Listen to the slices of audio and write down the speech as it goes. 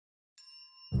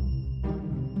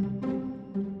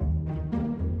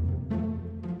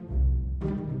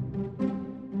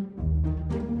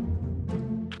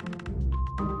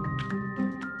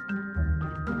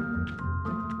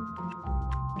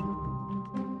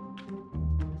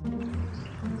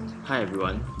Hi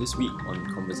everyone, this week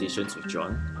on Conversations with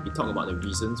John, we talk about the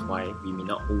reasons why we may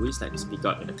not always like to speak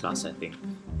up in a class setting,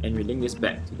 and we link this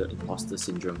back to the imposter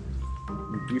syndrome.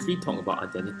 We briefly talk about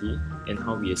identity and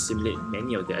how we assimilate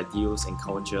many of the ideals and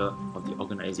culture of the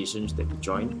organizations that we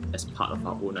join as part of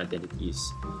our own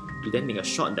identities. We then make a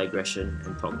short digression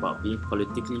and talk about being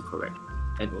politically correct,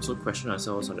 and also question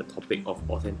ourselves on the topic of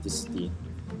authenticity.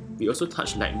 We also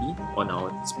touch lightly on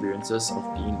our experiences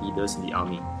of being leaders in the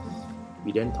army.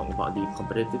 We then talk about the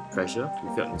competitive pressure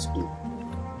we felt in school.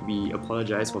 We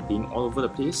apologize for being all over the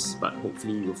place, but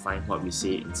hopefully you'll find what we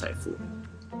say insightful.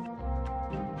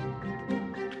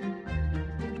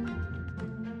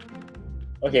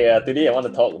 Okay, today I want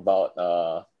to talk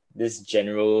about this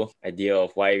general idea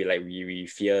of why we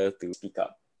fear to speak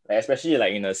up, especially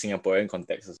in a Singaporean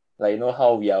context.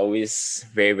 How we are always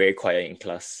very very quiet in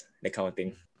class, that kind of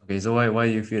thing. Okay, so why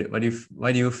do you feel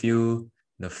why do you feel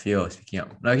the fear of speaking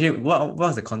up? Like, actually,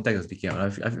 what's the context of speaking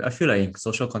up? I feel like in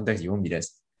social context you won't be that.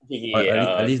 Or Okay,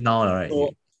 at least now, right?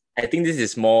 so I think this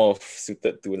is more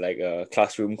suited to a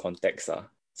classroom context.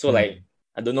 So I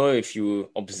don't know if you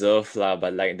observe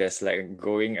but there's a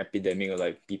growing epidemic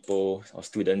of people or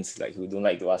students who don't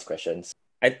like to ask questions.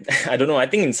 I I don't know. I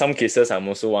think in some cases I'm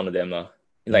also one of them.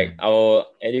 Our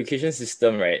education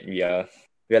system, right?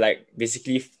 We're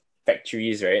basically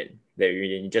factories, right? That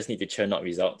we just need to churn out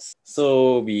results.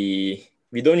 So we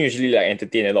don't usually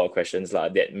entertain a lot of questions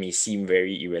that may seem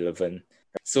very irrelevant.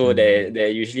 So there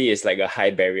usually is a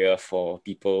high barrier for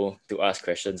people to ask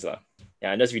questions.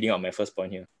 Yeah, I'm just reading out my first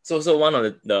point here. So one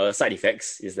of the side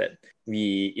effects is that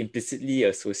we implicitly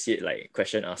associate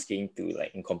question asking to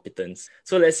incompetence.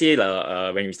 So let's say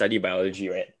when we study biology,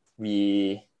 right?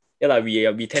 We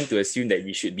tend to assume that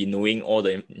we should be knowing all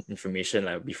the information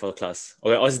before class.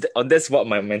 Or that's what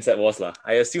my mindset was.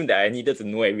 I assumed that I needed to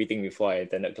know everything before I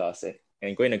attended class.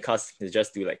 And going to class is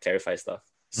just to clarify stuff.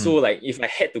 So if I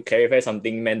had to clarify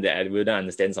something meant that I wouldn't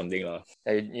understand something.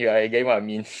 I get what I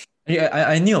mean. Yeah,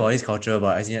 I knew about this culture,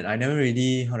 but as in, I never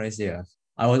really, how do I say,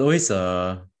 I was always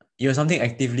it was something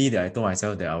actively that I told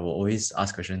myself that I will always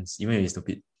ask questions, even if it's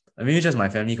stupid. Maybe it's just my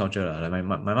family culture. Like my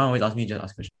mom always asked me just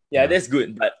ask questions. Yeah, that's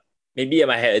good, but maybe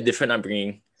I had a different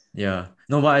upbringing. Yeah.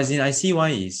 No, but as in I see why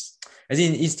as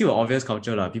in it's still an obvious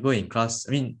culture. People in class,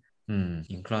 in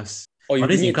class. Or Or you at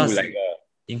least bring it to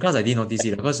in class I didn't notice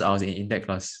it because I was in that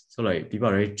class. So people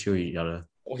are very chill with each other.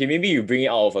 okay, maybe you bring it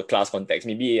out of a class context.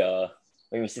 Maybe when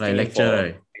we're Like sitting in lecture, for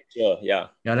right? lecture, yeah.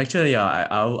 Yeah, lecture, yeah.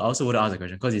 I also would ask the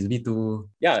question because it's a bit too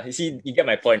Yeah, you see, you get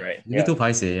my point, right? it's a bit too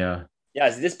paiseh, yeah. Yeah,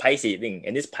 it's this paiseh thing,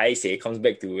 and this paiseh comes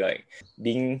back to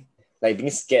being being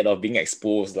scared of being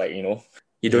exposed, you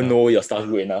don't Yeah. know your stuff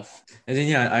good enough. As in,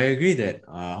 yeah, I agree that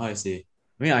how I say.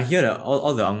 I hear that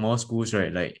all the Angmo schools,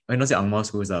 right? I not say Angmo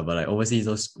schools, but overseas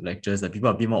those lectures, people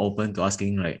are a bit more open to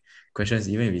asking questions,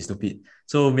 even if it's stupid.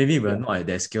 So maybe we're Yeah, not at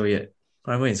that scale yet.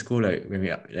 I remember in school, when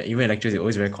we even in lectures, it's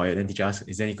always very quiet. Then teacher asks,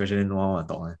 "Is there any question?" Then no one want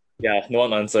to talk. yeah, no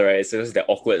one answer, right? So it's that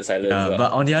awkward silence. Yeah,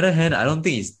 but on the other hand, I don't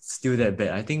think it's still that bad.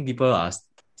 I think people are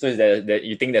So is that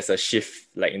you think there's a shift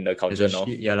in the there's a culture now?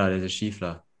 shift. Yeah, lah, there's a shift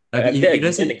lah. Like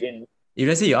Then again, if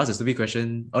let's say you ask a stupid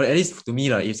question, or at least to me,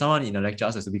 if someone in a lecture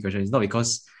asks a stupid question, it's not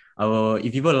because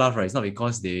if people laugh, right, it's not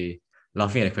because they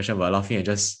laughing at the question, but laughing at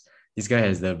just this guy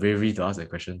has the bravery to ask the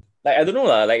question. I don't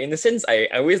know in a sense, I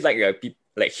always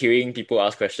hearing people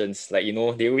ask questions. They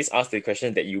always ask the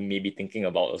questions that you may be thinking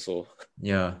about also.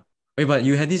 Yeah. Wait, but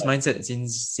you had this mindset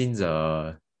since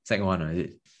sec one, is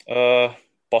it?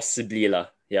 Possibly lah.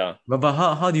 Yeah. But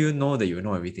how do you know that you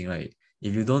know everything? Like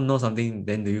if you don't know something,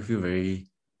 then do you feel very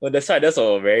Well, that's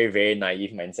a very very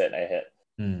naive mindset I had.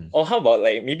 hmm. Or how about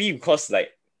maybe because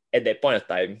at that point of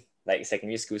time,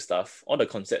 secondary school stuff, all the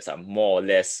concepts are more or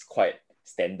less quite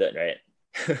standard, right?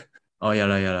 Oh yeah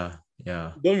lah, yeah lah.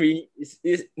 Yeah. Don't really it's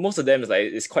most of them is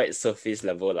it's quite surface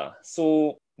level lah.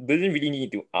 So doesn't really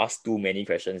need to ask too many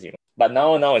questions. But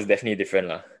now it's definitely different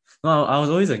lah. No, I was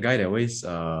always a guy that always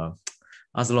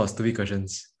ask a lot of stupid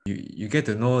questions. You get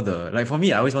to know for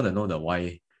me, I always want to know the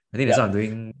why. I think that's what Yeah. I'm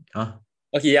doing.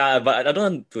 Okay, yeah, but I don't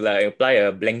want to apply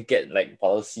a blanket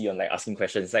policy on asking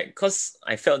questions. Cause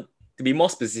I felt to be more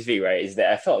specific, right, is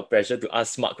that I felt a pressure to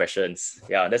ask smart questions.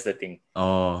 Yeah, that's the thing.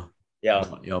 Oh, Yeah.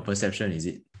 your perception is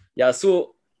it? Yeah,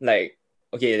 so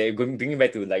okay, going bringing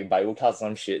back to bio class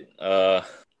some shit.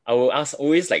 I will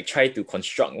always try to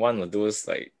construct one of those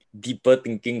deeper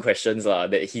thinking questions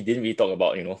that he didn't really talk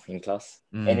about, in class.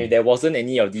 And if there wasn't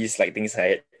any of these things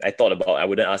I thought about, I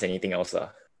wouldn't ask anything else.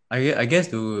 I guess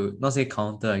to not say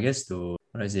counter, I guess to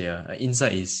what do I say?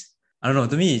 Insight is I don't know.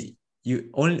 To me, you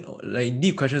only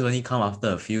deep questions only come after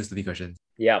a few stupid questions.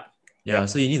 Yeah. Yeah,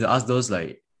 so you need to ask those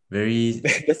very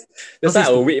That's not why say I'll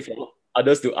stupid. wait for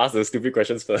others to ask the stupid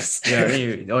questions first. Yeah,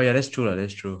 then oh yeah, that's true lah.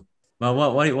 That's true. But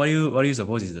what do you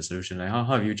suppose is the solution? Like how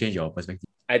have you changed your perspective?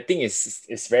 I think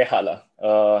it's very hard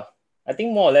lah. I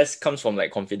think more or less comes from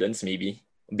like confidence, maybe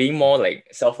being more like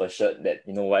self assured that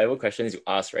whatever questions you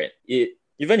ask, right? It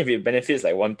even if it benefits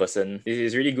like one person, it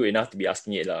is really good enough to be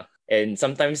asking it lah. And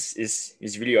sometimes it's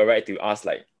really alright to ask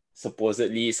like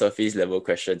supposedly surface level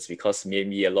questions because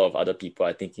maybe a lot of other people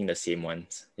are thinking the same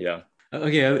ones. Yeah.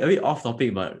 Okay, a bit off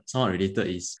topic, but somewhat related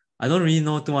is I don't really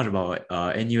know too much about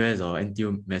NUS or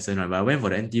NTU medicine, right? But I went for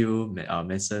the NTU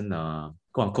medicine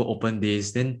quote unquote open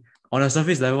days. Then on a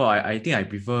surface level, I think I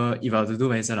prefer if I were to do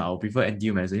medicine, I'll prefer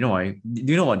NTU medicine. You know why?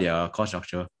 Do you know what their course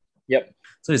structure? Yep.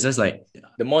 So it's just like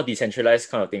The more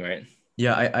decentralized kind of thing, right?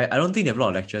 yeah, I don't think they have a lot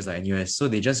of lectures like NUS, so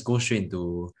they just go straight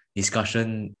into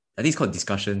discussion. I think it's called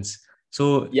discussions.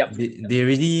 So Yep. they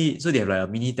really so they have like a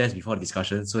mini test before the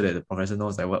discussion so that the professor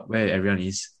knows like where everyone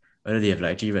is, whether they have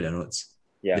like actually read their notes.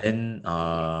 Yeah. Then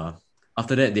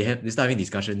after that they start having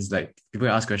discussions like people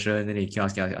ask questions, then they keep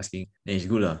asking, then it's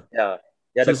good lah. Yeah.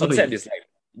 Yeah. The So concept is like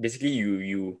basically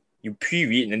you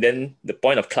pre-read and then the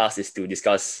point of class is to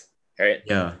discuss, right?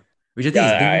 yeah, which I Yeah, think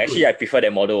is damn actually good. I prefer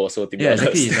that model also to be Yeah,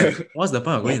 exactly. honest. It's like what's the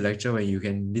point of going to lecture when you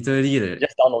can literally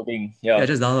Just downloading. yeah, Yeah.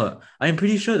 just download. I'm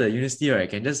pretty sure the university, right,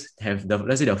 can just have the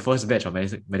let's say the first batch of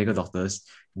medical doctors,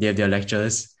 they have their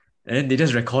lectures, and then they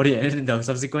just record it, and then the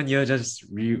subsequent year just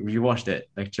rewatch that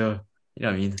lecture. You know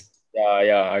what I mean? Yeah,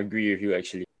 yeah, I agree with you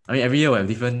actually. I mean every year will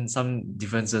have some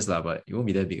differences lah, but it won't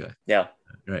be that big, Yeah.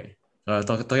 right?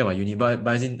 Talking about uni, but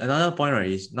as in another point,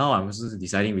 right, is now I'm also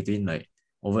deciding between like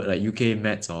over like UK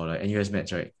Mets or like NUS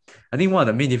Mets, right? I think one of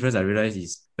the main difference I realized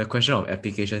is the question of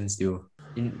application still.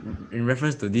 In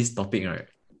reference to this topic, right?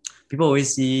 People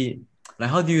always see like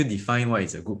how do you define what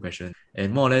is a good question,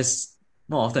 and more or less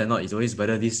more often than not it's always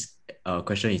whether this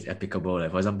question is applicable,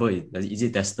 like for example is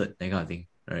it tested, that kind of thing,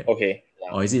 right? Okay.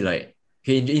 Yeah. Or is it like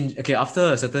okay okay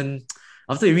after a certain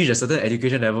after you reach a certain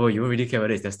education level you won't really care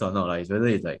whether it's tested or not, like whether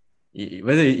it's like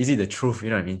whether is it the truth, you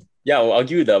know what I mean? Yeah, I'll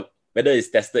argue the whether it's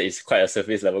tested is quite a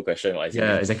surface level question, or isn't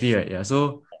Yeah, it? exactly right. Yeah,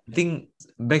 so I think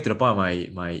back to the point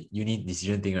of my uni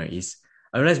decision thing, right, is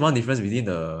I realized one difference between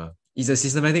the it's a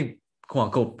systematic quote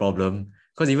unquote problem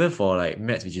because even for like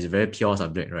maths, which is a very pure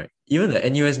subject, right, even the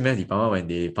NUS math department when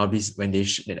they publish when they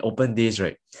open days,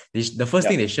 right, the first Yeah.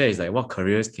 thing they share is like what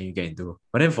careers can you get into,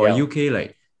 but then for Yeah. UK,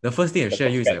 like the first thing they The share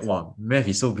you is like prospects. wow, math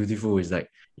is so beautiful, it's like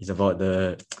it's about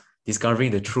the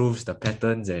discovering the truths, the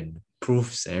patterns and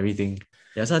proofs and everything.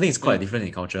 Yeah, so I think it's quite Mm. different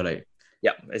in culture, like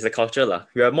Yeah, it's a culture lah.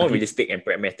 We are more like realistic and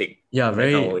pragmatic yeah, that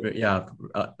kind of way. yeah.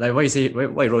 Like what you say,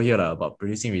 what you wrote here about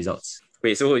producing results.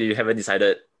 Wait, so you haven't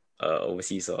decided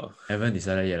overseas or Haven't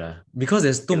decided yet lah. Because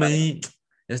there's too okay lah. many,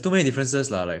 there's too many differences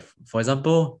lah. Like for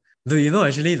example, do you know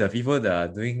actually the people that are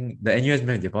doing the NUS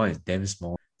math department is damn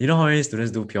small. You know how many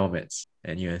students do pure maths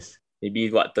at NUS? Maybe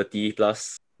what 30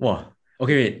 plus? Wow.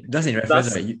 Okay, wait. Just in reference,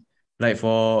 Plus right? Like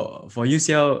for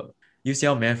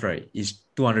UCL math, right? Is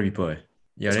 200 people.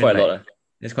 Yeah, it's then quite a lot. like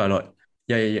that's quite a lot.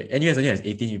 Yeah. NUS only has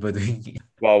 18 people doing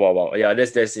Wow. Yeah,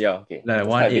 that's yeah, okay. like That's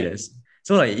one quite eight. big.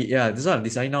 So like yeah, that's why I'm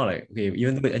deciding now. Like okay,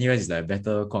 even though NUS is like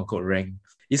better quote unquote rank,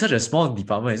 it's such a small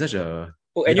department. It's such a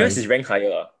Oh, yeah, NUS is ranked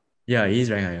higher. yeah, it is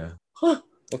ranked higher. Huh.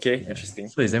 Okay, Yeah, interesting.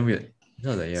 so it's damn weird.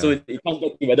 So I was like So yeah, it comes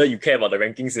back to whether you care about the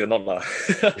rankings or not lah.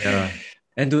 yeah,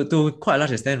 and to quite a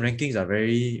large extent, rankings are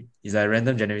very it's like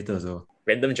random generator also.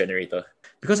 Random generator.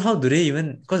 Because how do they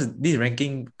even? Because these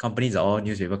ranking companies are all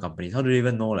newspaper companies. How do they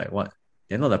even know like what?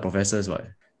 They're not the professors, what?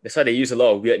 That's why they use a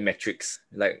lot of weird metrics,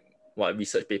 like what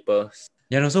research papers.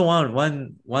 Yeah, and also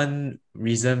one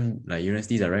reason like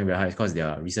universities are ranked very high is because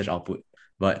their research output.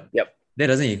 But Yep. that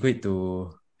doesn't equate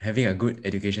to having a good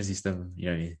education system. You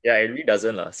know what I mean? Yeah, it really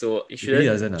doesn't lah. So you It really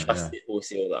shouldn't doesn't. trust Yeah. it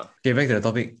wholesale lah. Okay, back to the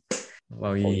topic.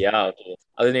 Wow, Oh yeah, okay.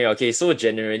 I don't know. Okay, so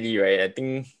generally, right, I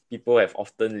think people have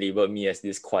often labeled me as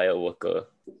this quiet worker.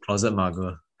 closet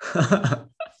mugger.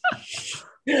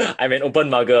 I'm an open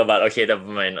mugger, but okay, never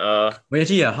mind. Wait,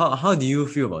 actually, yeah, how do you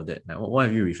feel about that? Like, what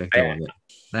have you reflected I, about that?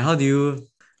 Like, how do you,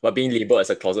 but being labeled as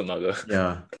a closet mugger,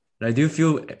 yeah, like, do you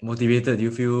feel motivated? Do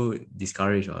you feel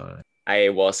discouraged or? I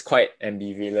was quite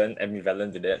ambivalent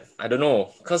to that. I don't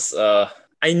know, cause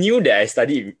I knew that I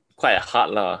studied quite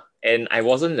hard lah, and I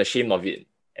wasn't ashamed of it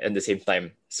at the same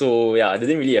time. So yeah, it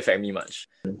didn't really affect me much.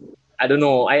 I don't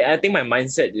know. I think my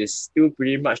mindset is still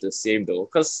pretty much the same though,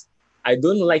 because I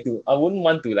wouldn't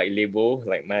want to like label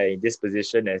like my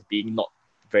disposition as being not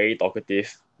very talkative.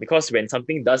 Because when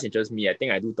something does interest me, I think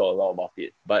I do talk a lot about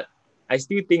it. But I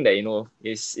still think that,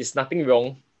 it's nothing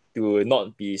wrong to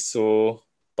not be so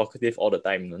talkative all the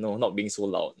time. No, not being so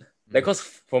loud. Like, cause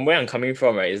from where I'm coming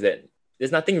from, right, is that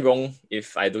there's nothing wrong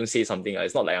if I don't say something.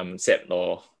 It's not like I'm sad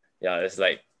or yeah, it's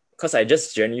like cause I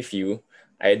just generally feel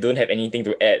I don't have anything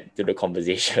to add to the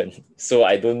conversation, so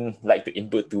I don't like to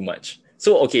input too much.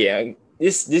 So okay,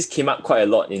 this came up quite a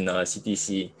lot in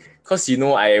CTC, cause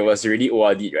I was already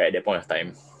ORD'd right at that point of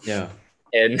time, Yeah.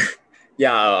 and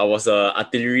yeah, I was a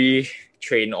artillery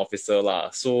trained officer lah.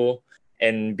 So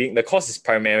and being the course is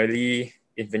primarily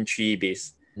infantry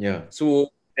based. Yeah. So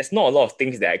there's not a lot of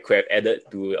things that I could have added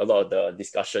to a lot of the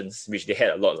discussions, which they had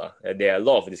a lot lah. There are a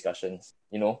lot of discussions.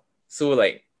 So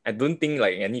like I don't think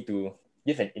like I need to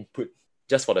give an input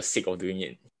just for the sake of doing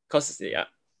it. Cause yeah,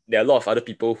 there are a lot of other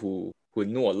people who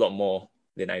know a lot more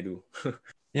than I do.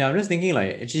 Yeah, I'm just thinking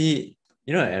like actually,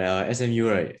 at SMU,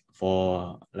 right?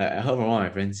 For like I heard from one of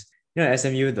my friends, at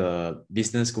SMU the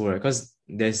business school, right? Because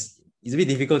it's a bit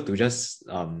difficult to just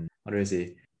how do I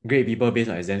say grade people based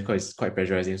on exams because it's quite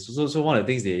pressurizing. So one of the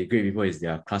things they grade people is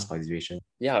their class participation.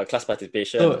 Yeah, class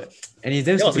participation. So and it's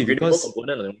damn That was a stupid gradable because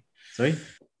component. sorry?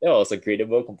 That was a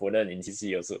gradable component in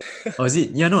CC also. Oh, is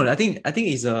it? Yeah, no, I think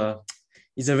it's a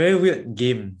very weird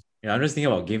game. Yeah, I'm just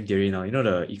thinking about game theory now. You know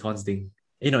the econs thing.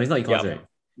 It's not econs, Yeah. right?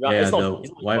 Yeah, Yeah, it's yeah, not the it's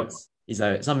not why econs. it's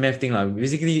like some math thing like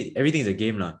basically everything is a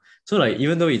game lah. So like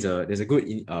even though there's a good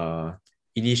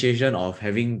initiation of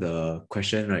having the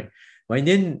question, right? But in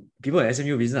the end, people at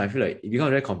SMU business, I feel like it becomes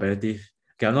very competitive.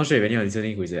 Okay, I'm not sure if anyone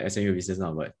listening who is at SMU business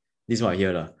now, but this is what I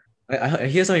hear lah. I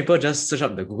hear some people just search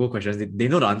up the Google questions. They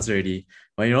know the answer already,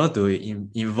 but in order to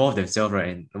involve themselves, right?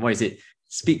 And what you said,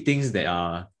 speak things that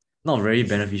are not very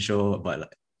beneficial, but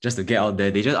like, just to get out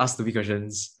there, they just ask stupid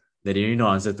questions that they really know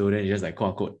the answer to. Then it's just like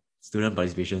quote unquote student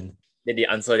participation. Then they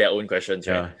answer their own questions,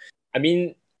 right? Yeah. I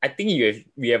mean, I think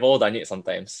we have all done it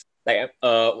sometimes. Like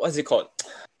what's it called?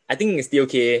 I think it's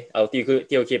TOK, our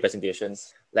TOK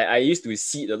presentations. Like I used to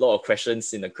seed a lot of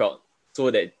questions in the crowd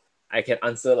so that I can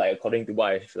answer like according to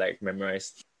what I've like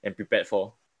memorized and prepared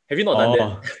for. Have you not done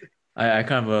that? Oh, I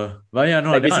can't remember. But yeah,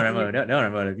 no, Like that one I remember. basically, That one I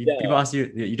remember. People yeah, ask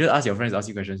you just ask your friends to ask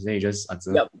you questions, then you just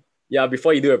answer. yeah, yeah.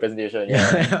 Before you do a presentation, Yeah,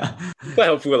 yeah, yeah. it's quite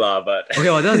helpful lah. But Okay,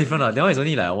 well, that was different. That one is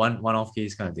only like a one-off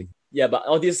case kind of thing. yeah, but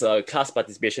all these class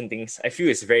participation things, I feel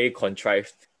it's very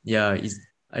contrived. Yeah,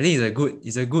 I think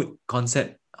it's a good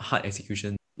concept, hard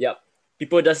execution. Yeah,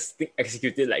 people just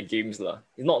execute it like games lah.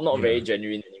 It's not very Yeah.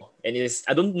 genuine anymore, and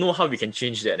I don't know how we can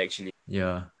change that actually.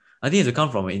 Yeah. I think it's to come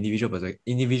from an individual perspective,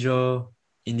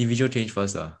 individual change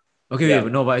first. Okay, wait, Yeah,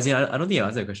 but no, but as in, I don't think you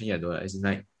answered the question yet though. As in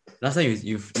like last time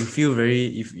you feel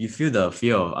you feel the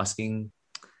fear of asking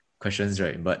questions,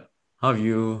 right? But how have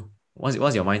you what's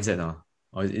your mindset now?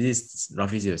 Or is it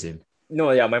roughly still the same?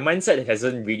 no, yeah, my mindset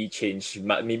hasn't really changed,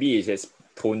 but maybe it's just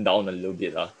toned down a little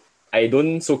bit lah. I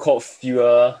don't so-called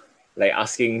fear like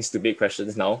asking stupid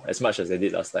questions now as much as I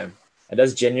did last time. I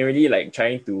just generally like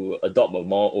trying to adopt a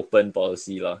more open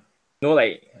policy lah.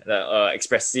 Like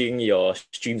expressing your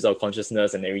streams of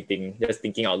consciousness and everything, just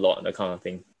thinking out loud, that kind of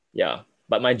thing. Yeah,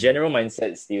 but my general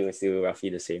mindset is still roughly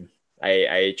the same.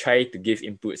 I try to give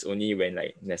inputs only when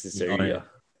like Oh, necessary. yeah.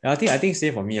 Yeah, I think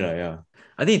same for me, like, yeah.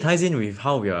 I think it ties in with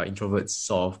how we are introverts,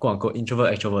 sort of quote unquote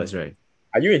introvert extroverts, right?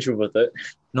 Are you introverted?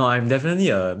 No, I'm definitely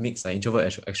a mix, like introvert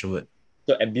extrovert.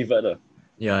 So ambivert.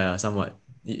 Yeah, yeah, somewhat.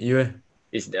 You eh?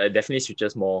 It's definitely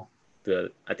switches more to.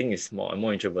 I think it's more. I'm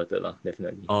more introverted lah.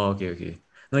 Definitely. Oh, okay, okay.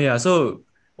 No, yeah. So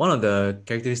one of the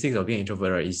characteristics of being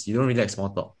introvert, right, is you don't really like small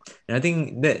talk, and I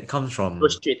think that comes Go from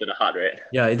straight to the heart, right?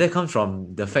 yeah, that comes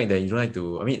from the fact that you don't like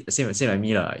to. I mean, same like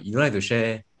me lah. You don't like to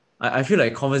share. I feel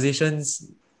like conversations,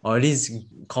 or at least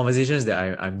conversations that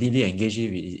I'm deeply engaged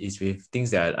with is with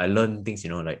things that I learn things.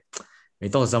 Like when you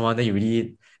talk to someone, then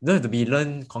you don't have to be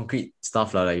learn concrete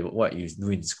stuff lah, like what you do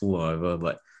in school or whatever,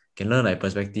 but can learn like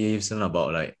perspectives, learn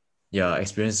about like yeah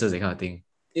experiences, that kind of thing.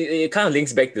 It kind of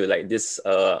links back to like this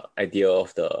idea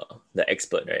of the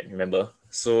expert, right? Remember?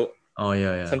 So Oh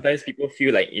yeah, yeah. sometimes people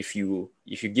feel like if you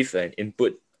give an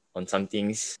input on some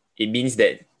things, it means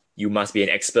that you must be an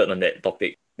expert on that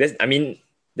topic.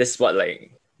 That's what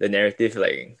like the narrative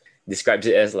like describes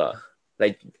it as lah.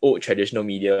 Like old traditional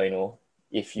media,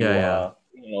 if you Yeah, yeah. are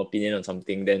your opinion on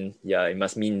something, then yeah, it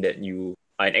must mean that you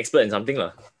are an expert in something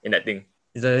lah, in that thing.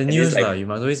 It's like the And it's news lah. like You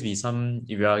must always be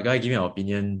if you are a guy giving an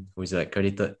opinion who's like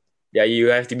credited. yeah, you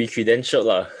have to be credentialed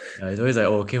lah. It's always like,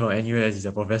 oh, came from NUS, he's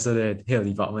a professor there, head of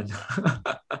department.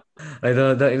 Like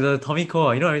the Tommy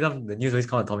Cole, every time the news always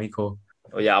call it Tommy Cole.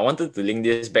 Oh yeah, I wanted to link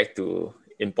this back to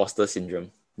imposter syndrome.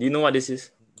 Do you know what this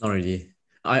is? Not really.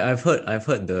 I've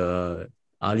heard the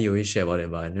Ali always share about it,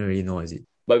 but I don't really know what is it.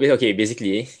 But okay,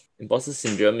 basically, imposter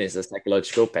syndrome is a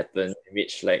psychological pattern in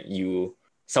which like you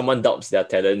someone doubts their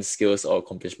talents, skills, or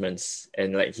accomplishments,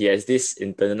 and like he has this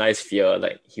internalized fear,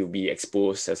 like he'll be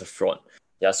exposed as a fraud.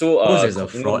 Yeah, so Pose as a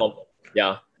fraud.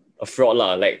 yeah, a fraud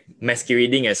lah, like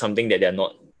masquerading as something that they're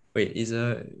not. Wait, is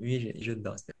a Asian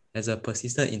doubts that as a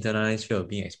persistent internalized fear of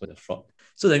being exposed to fraud.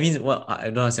 So that means what? I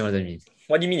don't understand what that means.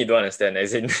 What do you mean you don't understand?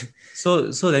 As in,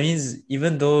 So that means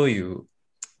even though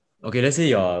okay, let's say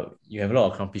you have a lot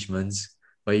of accomplishments,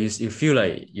 but you feel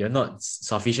like you're not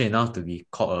sufficient enough to be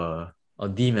called or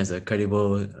deemed as a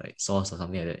credible like source or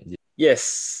something like that. Is it?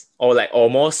 yes, or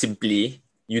more simply,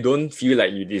 you don't feel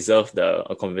like you deserve the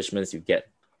accomplishments you get.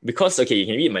 Because okay, you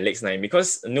can read my next line.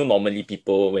 Because normally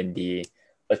people when they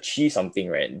achieve something,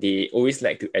 right, they always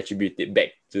like to attribute it back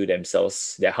to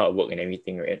themselves, their hard work and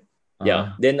everything, right? Yeah. Uh,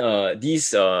 Then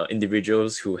these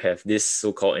individuals who have this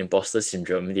so-called imposter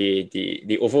syndrome,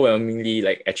 they overwhelmingly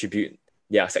like attribute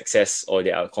their success or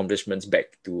their accomplishments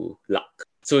back to luck.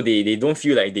 So they don't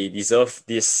feel like they deserve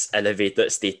this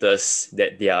elevated status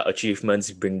that their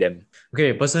achievements bring them.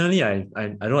 okay, personally, I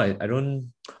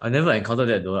never encountered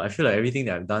that though. I feel like everything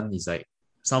that I've done is like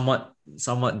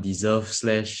somewhat deserved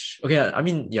slash. Okay, I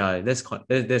mean, yeah, that's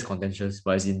contentious,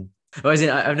 but as in,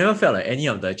 I've never felt like any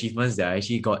of the achievements that I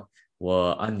actually got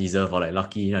were undeserved or like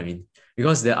lucky. You know what I mean?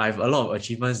 Because I have a lot of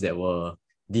achievements that were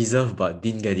deserved but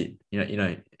didn't get it.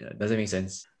 Does that make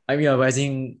sense? I mean, but as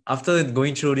in, after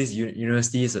going through this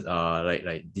universities,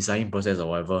 like deciding process or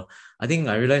whatever, I think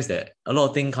I realized that a lot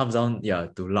of things comes down, yeah,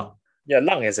 to luck. Yeah,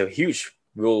 luck has a huge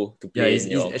role to Yeah, play it's,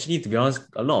 in it's your. actually, to be honest,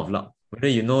 a lot of luck. Whether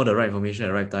you know the right information at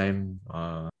the right time.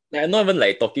 Like, I'm not even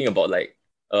like talking about like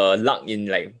luck in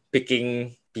like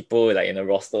picking people like in a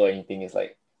roster or anything. It's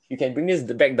like you can bring this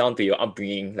back down to your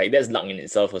upbringing. Like that's luck in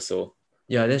itself also.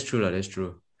 Yeah, that's true, lah. That's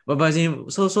true. But as in,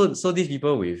 so these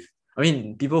people with, I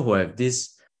mean, people who have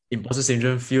this imposter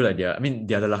syndrome feel like they're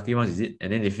the lucky ones, is it?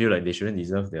 And then they feel like they shouldn't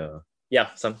deserve their. Yeah.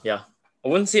 I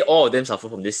wouldn't say all of them suffer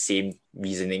from this same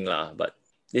reasoning lah, but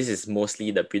this is mostly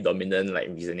the predominant like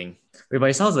reasoning. Wait, but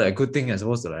it sounds like a good thing as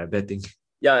opposed to like a bad thing.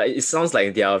 Yeah, it sounds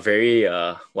like they are very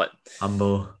what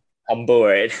Humble. humble,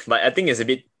 right? But I think it's a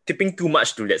bit tipping too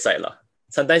much to that side lah.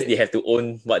 Sometimes they Wait, have to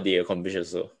own what they accomplish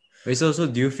also. so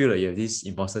do you feel like you have this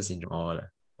imposter syndrome or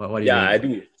like, what do you Yeah, mean? I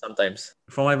do sometimes.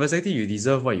 From my perspective, you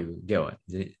deserve what you get, what?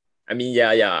 Is it? I mean,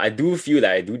 yeah, I do feel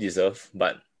that I do deserve,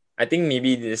 but I think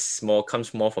maybe this more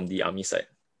comes more from the army side.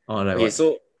 Or like Okay, what?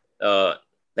 so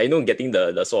like getting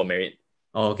the sword of merit.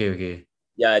 Oh, okay, okay.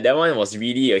 Yeah, that one was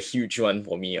really a huge one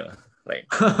for me. Like,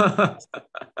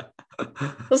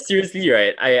 so seriously,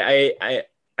 right?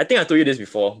 I think I told you this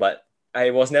before, but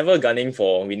I was never gunning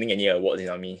for winning any awards in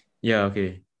army. Yeah,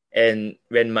 okay. And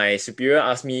when my superior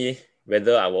asked me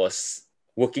whether I was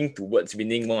working towards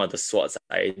winning one of the swords,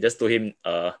 I just told him,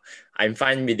 I'm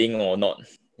fine winning or not.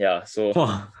 Yeah, so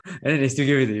Wow. And then they still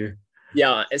give it to you.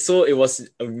 yeah, so it was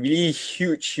a really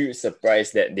huge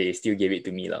surprise that they still gave it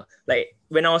to me lah. Like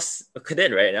when I was a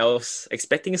cadet, right, I was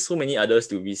expecting so many others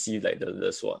to receive like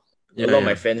the sword. A Yeah, lot of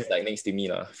my yeah. friends like next to me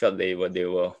lah felt they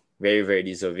were very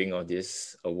deserving of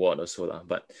this award also lah.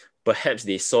 But perhaps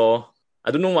they saw, I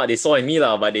don't know what they saw in me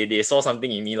lah, but they saw something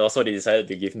in me lah, so they decided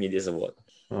to give me this award.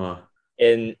 Wow.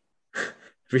 And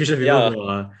Pretty sure people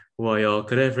yeah, who are your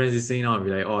cadet friends listening now will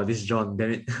be like, oh, this is John,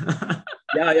 damn it.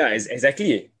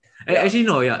 exactly. Yeah, Actually,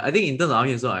 no, yeah. I think in terms of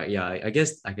army also, I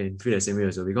guess I can feel the same way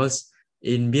also because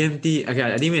in BMT, okay,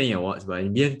 I didn't win any awards, but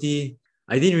in BMT,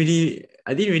 I didn't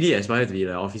really aspire to be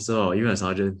like officer or even a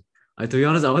sergeant. To be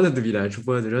honest, I wanted to be like a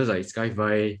trooper to just like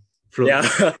skyfly, yeah.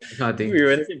 float, that kind of We thing.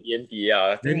 were in the same BNP. Yeah,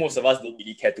 I think Then most of us didn't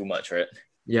really care too much, right?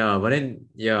 yeah, but then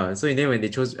yeah, so in the end when they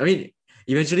chose, I mean,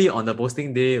 eventually on the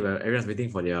posting day where everyone's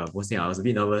waiting for their posting, I was a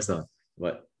bit nervous,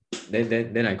 but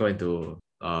then I got into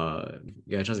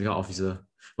get a chance to become officer.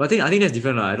 But I think that's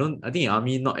different. I think in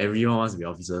army not everyone wants to be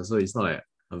officer, so it's not like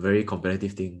a very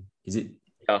competitive thing. Is it?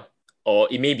 Yeah, or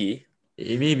it may be.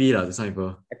 It may be to some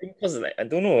people. I think because like I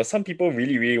don't know, some people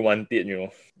really want it,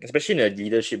 especially in the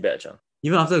leadership batch.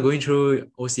 Even after going through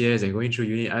OCS and going through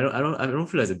uni, I don't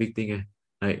feel like it's a big thing.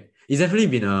 Like it's definitely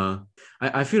been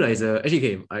I feel like it's a actually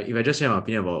okay. If I just share my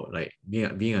opinion about like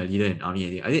being a leader in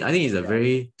army, I think it's a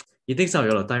very it takes up a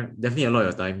lot of time, definitely a lot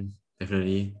of your time,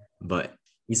 definitely. But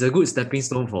it's a good stepping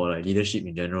stone for like leadership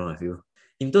in general. I feel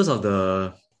in terms of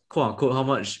the quote unquote how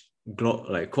much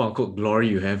like quote unquote glory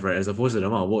you have, right, as opposed to the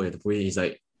amount of work you have to put in, it's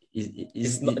like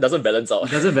It doesn't balance it out.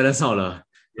 doesn't balance out lah.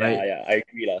 Yeah, Like I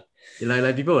agree lah.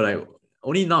 like people are like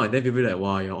only now and then people be like,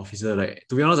 wow, you're an officer. Like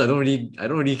to be honest, I don't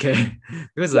really care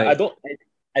because Yeah, like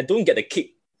I don't get the kick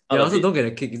yeah, out I of also it don't get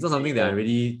a kick. It's not something that I anymore.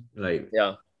 really like.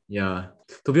 Yeah, Yeah,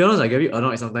 to be honest, I get a bit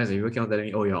annoyed sometimes when people keep on telling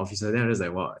me, oh, you're an officer. Then I'm just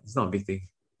like, wow, it's not a big thing.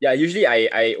 Yeah, usually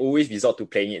I always resort to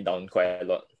playing it down quite a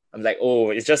lot. I'm like, oh,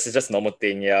 it's just a normal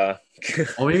thing, yeah.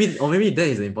 Or maybe that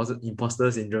is the imposter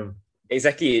syndrome.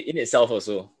 Exactly, in itself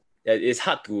also. Yeah, it's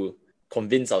hard to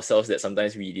convince ourselves that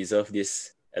sometimes we deserve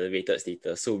this elevated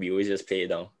status, so we always just play it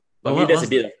down. But But maybe what that's a what's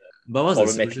bit the but what's the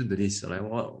problematic. solution to this? Like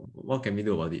what can we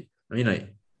do about it? I mean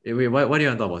like wait, why do you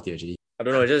want to talk about it actually? I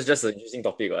don't know, just an interesting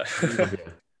topic. Interesting topic.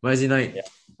 But as in Yeah.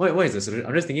 like what is the solution?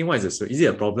 I'm just thinking what is the solution? Is it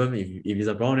a problem? If it's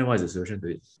a problem, then what is the solution to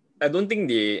it? I don't think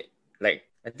they like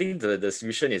I think the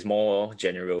solution is more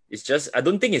general. It's just I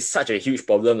don't think it's such a huge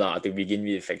problem lah to begin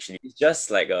with actually. It's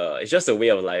just a way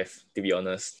of life, to be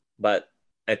honest. But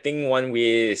I think one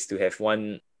way is to have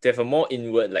a more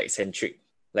inward like centric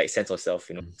like sense of self,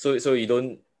 you know. So you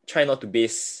don't try not to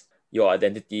base your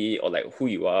identity or like who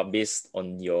you are based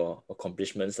on your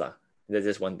accomplishments lah. That's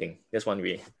just one thing. That's one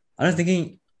way. I'm just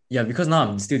thinking, yeah, because now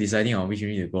I'm still deciding on which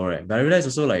uni to go, right? But I realize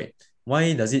also like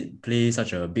why does it play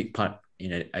such a big part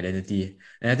in identity?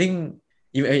 And I think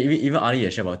even Ali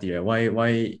has shared about it, right?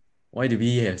 Why do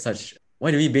we have such why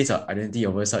do we base our identity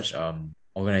over such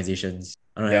organizations?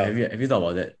 I don't know, Yeah. have you thought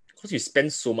about that? Because you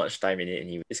spend so much time in it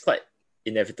anyway. It's quite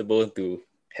inevitable to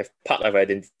have part of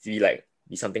identity like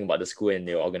be something about the school and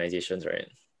your organizations, right?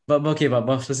 But okay, but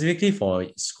specifically for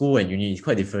school and uni, it's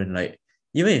quite different. Like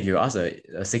even if you ask a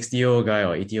 60-year-old guy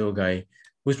or 80-year-old guy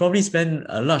who's probably spent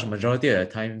a large majority of their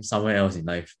time somewhere else in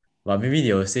life, but maybe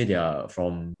they will say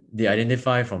they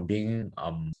identify from being I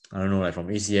don't know, like from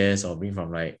ACS or being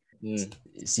from like Mm.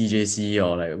 CJC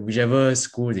or like whichever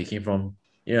school they came from.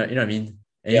 You know what I mean?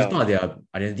 And it's Yeah. part of their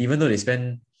identity, even though they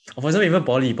spend for example, even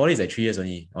poly is like 3 years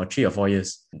only, or 3 or 4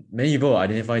 years. Many people will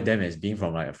identify them as being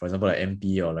from like, for example, like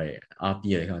MP or like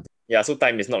RP or that kind of thing. Yeah, so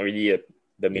time is not really the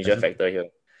Yeah, major factor here.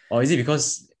 or is it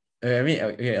because I mean,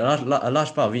 okay, a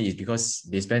large part of it is because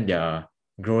they spend their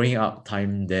growing up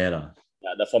time there, lah.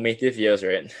 Yeah, the formative years,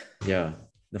 right? Yeah,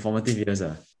 the formative years,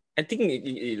 ah. I think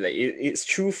it's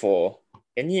true for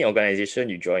any organization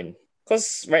you join.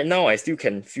 Because right now I still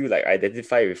can feel like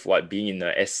identify with what being in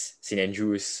the S St.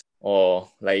 Andrews or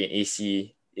like in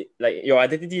AC. Like your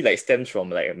identity like stems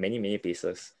from like many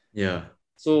places. Yeah.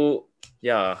 So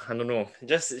yeah, I don't know. It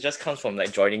just comes from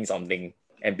like joining something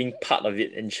and being part of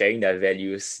it and sharing their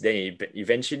values. Then it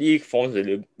eventually forms a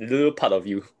little part of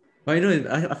you. But you know,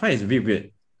 I find it's a bit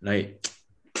weird. Like,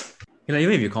 you know,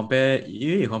 even if you compare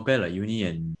like uni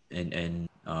and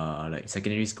like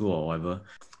secondary school or whatever,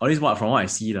 or at least what from what I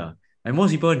see lah, like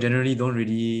most people generally don't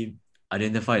really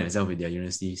identify themselves with their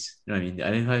universities. You know what I mean? They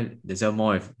identify themselves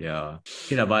more with their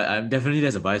okay lah, but I'm definitely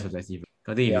there's a bias perspective.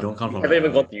 I think if you Yeah, don't come you from haven't like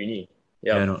even gone to uni.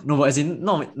 Yeah, yeah, no, but as in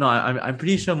no, I'm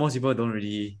pretty sure most people don't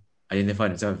really identify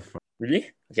themselves from really?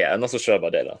 Okay, I'm not so sure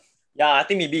about that lah. Yeah, I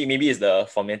think maybe it's the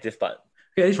formative part.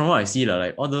 okay, at least from what I see lah,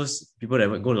 like all those people that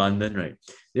would go London, right?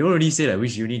 They won't really say like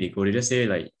which uni they go. They just say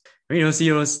like when you don't see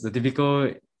those the typical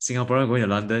Singaporean going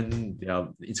to London, their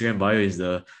Instagram bio is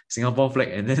the Singapore flag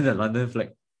and then the London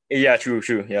flag. Yeah, true.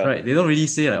 Yeah, Right. They don't really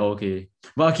say like oh, okay.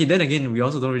 But okay, then again, we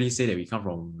also don't really say that we come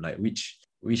from like which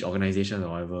organization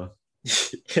or whatever.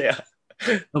 yeah,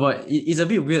 No, but it's a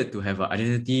bit weird to have an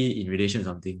identity in relation to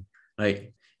something.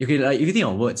 Like okay, like if you think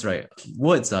of words, right?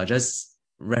 Words are just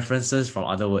references from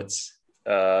other words.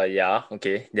 yeah.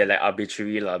 Okay, they're like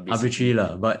arbitrary lah, Arbitrary basically.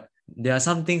 lah, but there are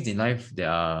some things in life that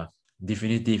are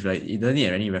definitive, like it doesn't need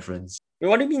any reference. Wait,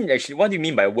 what do you mean actually? What do you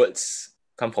mean by words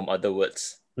come from other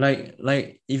words?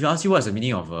 Like if you ask you what's the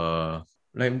meaning of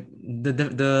like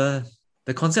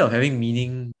the concept of having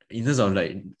meaning in terms of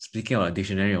like speaking of a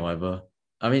dictionary or whatever.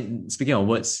 I mean, speaking of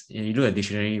words, you look at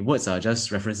dictionary, words are just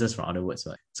references from other words,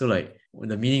 right? So like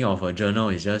the meaning of a journal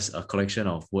is just a collection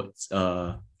of words.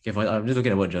 Okay, I'm just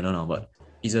looking at the word journal now, but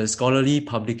it's a scholarly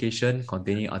publication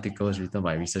containing articles written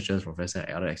by researchers, professors,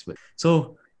 and other experts.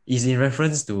 So it's in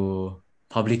reference to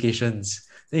publications.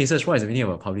 Then you search what is the meaning of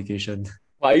a publication.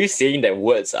 Are you saying that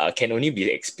words can only be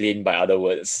explained by other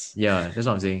words? Yeah, that's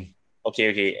what I'm saying.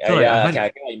 Okay. So like I Yeah, okay, find I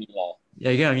get what you mean lah. yeah,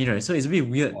 you get what I mean, right? So it's a bit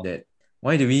weird that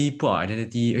why do we put our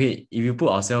identity okay, if you put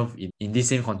ourselves in this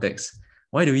same context,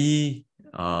 why do we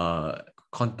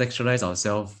contextualize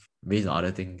ourselves based on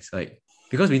other things? Like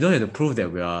because we don't have to prove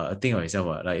that we are a thing of itself,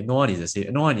 right? Like no one is the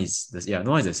same. No one is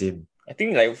the same. I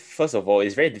think like first of all,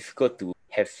 it's very difficult to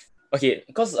have okay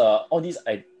because all these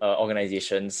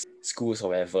organizations, schools or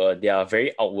whatever, they are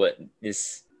very outward.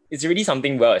 It's already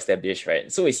something well established,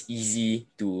 right? So it's easy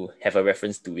to have a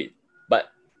reference to it.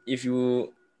 But if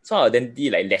you so our identity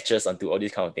like latches onto all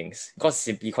these kind of things, because it's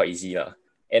simply quite easy lah.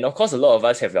 And of course, a lot of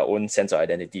us have our own sense of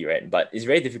identity, right? But it's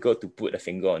very difficult to put a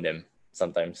finger on them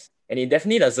sometimes, and it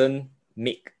definitely doesn't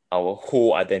make our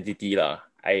whole identity lah.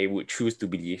 I would choose to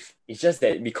believe. It's just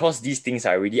that because these things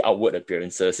are really outward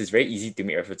appearances, it's very easy to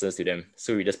make references to them.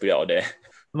 So we just put it out there.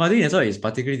 But I think that's why it's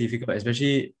particularly difficult,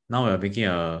 especially now we're making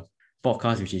a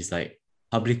podcast which is like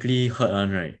publicly heard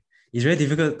on, right? It's very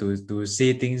difficult to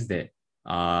say things that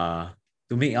are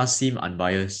to make us seem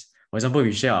unbiased. For example,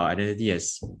 we share our identity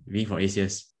as being from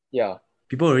ACS. Yeah.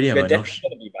 People already have We're a definitely notion.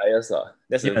 gonna be biased.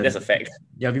 That's Yeah, a fact.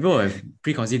 yeah, people have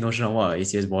preconceived notion of what a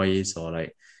ACS boy is, or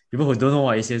like people who don't know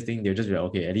what ACS thing, they'll just be like,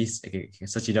 okay, at least I can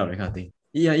search it out, that kind of thing.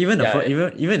 Yeah, even the Yeah,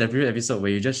 first, even the previous episode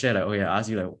where you just share like, okay, I ask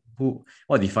you like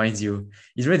what defines you.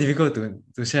 It's very difficult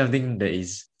to share something that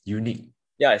is unique.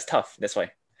 yeah, it's tough. That's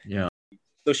why. Yeah.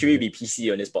 So should we be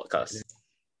PC on this podcast?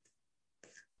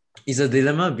 It's a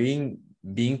dilemma being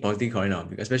politically correct now,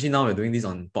 because especially now we're doing this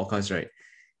on podcast, right?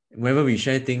 Whenever we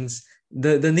share things,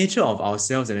 the nature of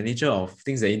ourselves and the nature of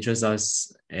things that interest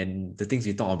us and the things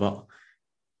we talk about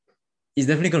is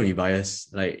definitely going to be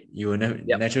biased. Like you will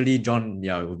Yep. naturally, John,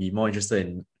 yeah, will be more interested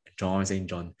in John. I'm saying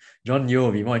John, you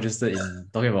will be more interested in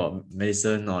talking about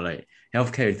medicine or like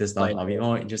healthcare related stuff. I'll be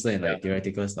more interested in Yeah. like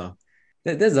theoretical stuff.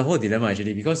 That's the whole dilemma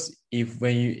actually, because if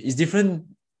when you it's different.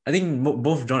 I think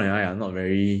both John and I are not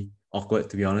very awkward,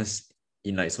 to be honest,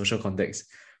 in like social context.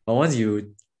 But once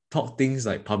you talk things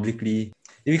like publicly,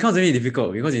 it becomes very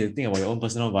difficult because you think about your own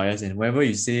personal bias, and whenever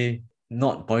you say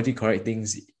not politically correct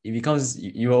things, it becomes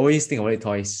you always think about it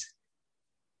twice.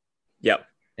 Yep.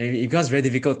 And it becomes very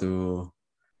difficult to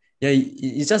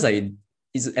it's just like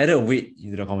it's added a weight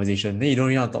into the conversation. Then you don't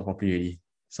really want to talk properly really,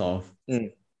 sort of.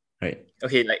 Mm. Right.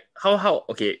 Okay, like how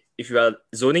okay, if you are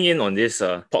zoning in on this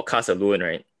podcast alone,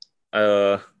 right?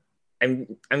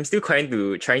 I'm still trying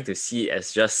to see it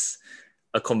as just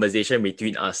a conversation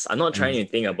between us. I'm not trying to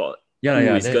think about Yeah, who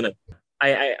yeah. is gonna.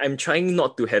 I'm trying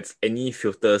not to have any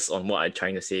filters on what I'm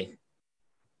trying to say.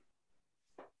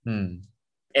 Hmm.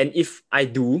 And if I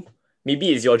do,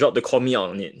 maybe it's your job to call me out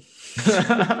on it.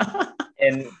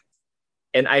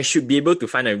 and I should be able to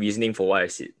find a reasoning for what I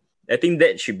said. I think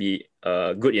that should be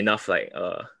good enough like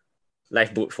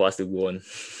lifeboat for us to go on.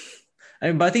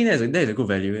 But I think that's a good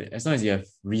value. As long as you have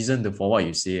reason for what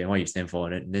you say and what you stand for,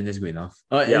 then that's good enough.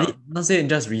 At Yeah. least, not saying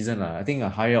just reason lah. I think a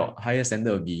higher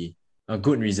standard would be a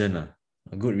good reason lah.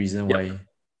 A good reason Yep. why.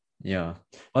 Yeah.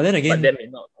 But then again, But that may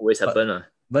not always happen.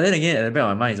 but then again, at the back of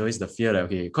my mind is always the fear like,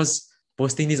 okay, because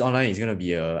posting this online is gonna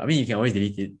be I mean, you can always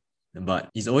delete it, but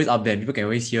it's always up there. People can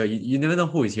always hear. You never know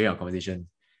who is hearing our conversation,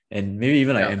 and maybe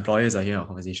even like employers are hearing our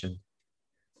conversation.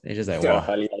 It's just like, wow,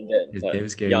 highly like that, it's but damn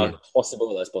scary. yeah,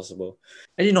 possible. That's possible.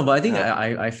 Actually, no, but I think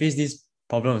I face this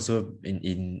problem also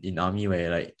in army where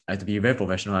like I have to be very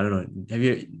professional. I don't know. Have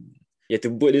you? You have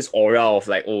to put this aura of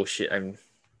like, oh shit, I'm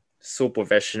so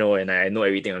professional and I know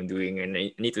everything I'm doing, and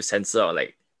I need to censor out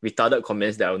like retarded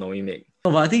comments that I would normally make.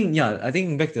 No, but I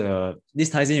think back to this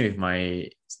ties in with my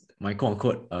quote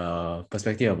unquote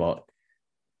perspective about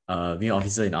being an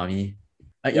officer in army.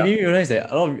 It made me realize that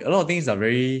a lot of things are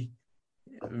very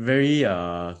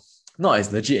not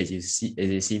as legit as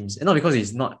it seems. And not because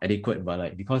it's not adequate, but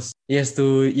like because it has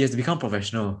to become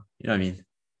professional. You know what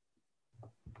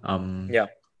I mean? Yeah.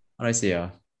 How do I say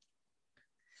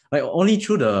like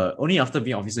only after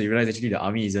being officer you realize actually the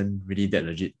army isn't really that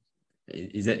legit.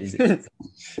 Is it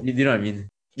you know what I mean?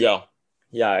 Yeah.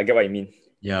 Yeah, I get what you mean.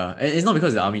 Yeah. And it's not because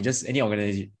of the army, just any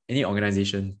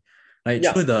organization. Like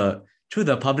Yeah. through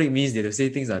the public means they'll say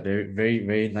things that are very, very,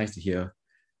 very nice to hear.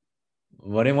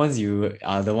 But then once you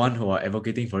are the one who are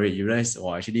advocating for it, you realize,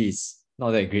 oh, actually it's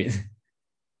not that great.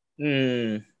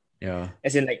 Yeah.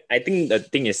 As in, like, I think the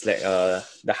thing is like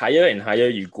the higher and higher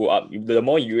you go up, the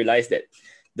more you realize that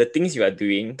the things you are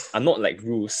doing are not like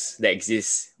rules that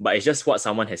exist, but it's just what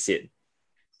someone has said.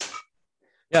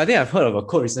 Yeah, I think I've heard of a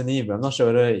quote recently, but I'm not sure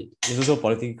whether it's also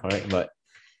politically correct. But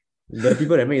the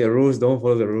people that make the rules don't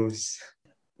follow the rules.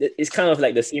 It's kind of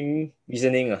like the same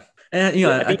reasoning. And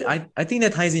I think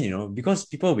that ties in, because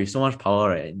people with so much power,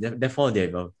 right? Therefore, they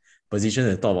have a position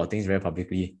to talk about things very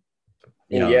publicly.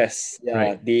 Yeah. Oh, yes. Yeah.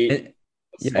 Right.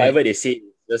 Whatever they say,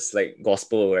 just like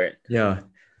gospel, right? Yeah.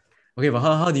 Okay, but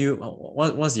how do you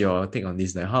what's your take on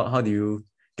this? Like how do you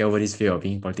get over this fear of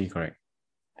being politically correct?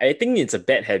 I think it's a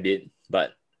bad habit,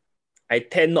 but I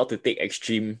tend not to take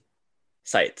extreme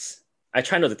sides. I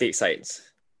try not to take sides.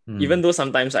 Even though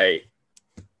sometimes I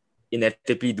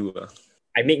inevitably do.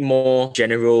 I make more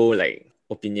general like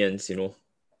opinions,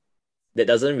 that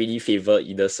doesn't really favor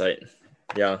either side.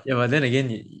 Yeah. Yeah, but then again,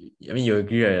 I mean, you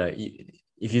agree, right? Like,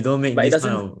 if you don't make this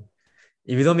kind of,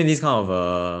 if you don't make this kind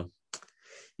of,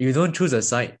 if you don't choose a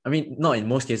side, I mean, not in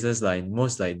most cases, like in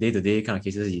most like day-to-day kind of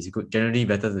cases, it's generally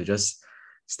better to just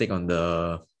stick on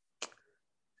the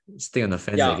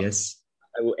fence, I guess.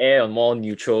 I will air on more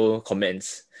neutral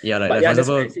comments. Yeah, But like for yeah, that's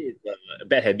why I example, say it's a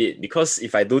bad habit because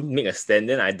if I don't make a stand,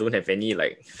 then I don't have any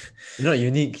like you're not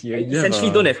unique. You, I you have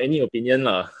essentially don't a have any opinion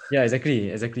lah. yeah,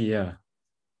 exactly, yeah.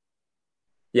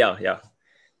 Yeah, yeah.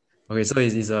 Okay, so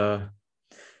it's a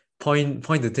point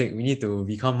to take. We need to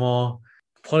become more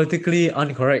politically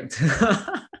incorrect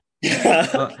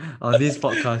on this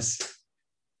podcast.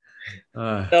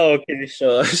 Oh, okay,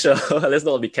 sure, sure. Let's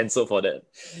not be cancelled for that.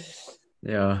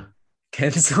 Yeah,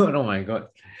 cancelled. Oh my god,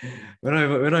 we're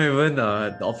not even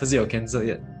the opposite of cancelled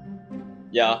yet.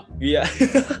 Yeah, we are.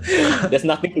 There's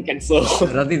nothing to cancel.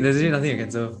 Nothing. There's really nothing to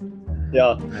cancel.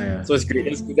 Yeah, Yeah. so it's great.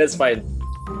 That's good. That's fine.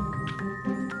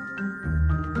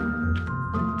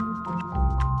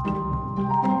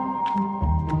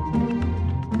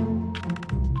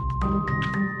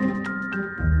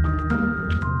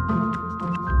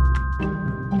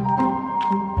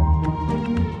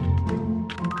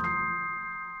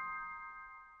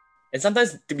 And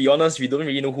sometimes, to be honest, we don't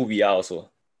really know who we are. Also,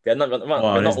 we're Wow,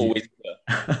 not that's deep. always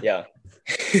clear. Yeah.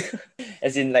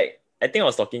 As in, like, I think I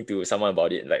was talking to someone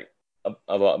about it, like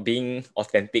about being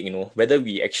authentic. Whether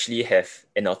we actually have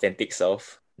an authentic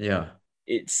self. Yeah.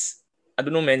 It's I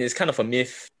don't know, man. It's kind of a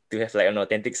myth to have like an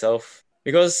authentic self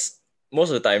because most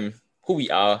of the time, who we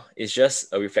are is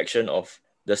just a reflection of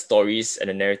the stories and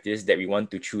the narratives that we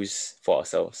want to choose for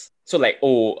ourselves. So like,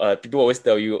 people always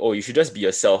tell you, oh, you should just be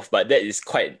yourself, but that is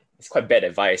quite bad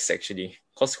advice actually.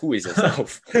 Cause who is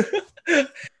yourself?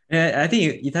 Yeah, I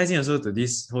think it ties in also to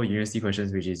this whole university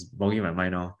questions, which is bogging my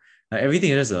mind now. Like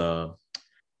everything is just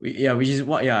yeah, which is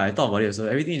what yeah I thought about it. So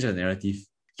everything is just a narrative.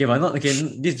 Okay, but not okay.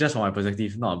 This is just from my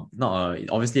perspective, not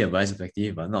obviously a biased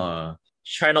perspective, but not a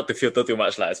Try not to filter too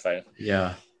much, lah. It's fine.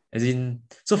 yeah. As in,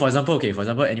 so for example, okay, for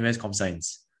example, NUS Com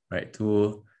Science, right?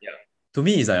 Yeah. To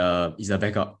me, is a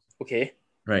backup, Okay.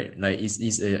 right? Like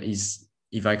is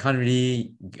if I can't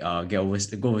really go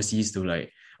overseas to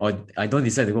like or I don't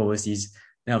decide to go overseas,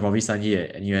 then I'll probably study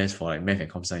at NUS for like math and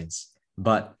com science.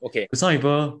 But Okay. to some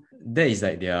people, that is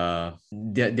like they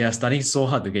are studying so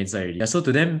hard to get inside already. Yeah, so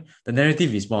to them, the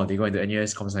narrative is more they go into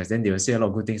NUS com science, then they will say a lot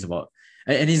of good things about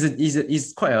and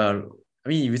it's quite a I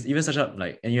mean even such up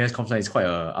like NUS com science is quite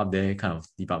a up there kind of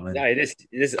department. Yeah, it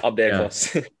is up there, Yeah.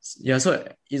 cause. Yeah, so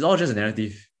it's all just a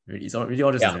narrative. It's all really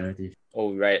all just a Yeah. narrative.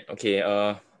 Oh, right. Okay.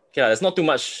 Okay. There's not too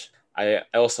much. I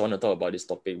also want to talk about this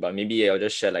topic, but maybe I'll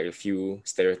just share like a few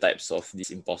stereotypes of these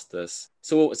imposters.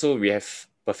 So we have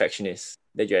perfectionists.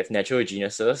 Then you have natural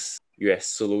geniuses. You have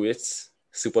soloists,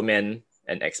 Superman,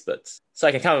 and experts. So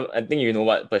I think you know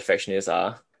what perfectionists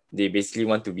are. They basically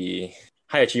want to be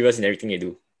high achievers in everything they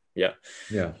do. Yeah.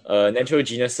 Yeah. Natural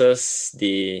geniuses.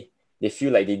 They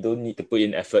feel like they don't need to put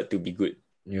in effort to be good.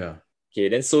 Yeah. Okay,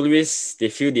 then soloists, they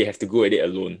feel they have to go at it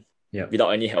alone Yeah. without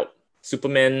any help.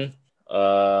 Superman,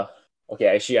 uh, okay,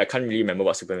 actually, I can't really remember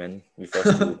what Superman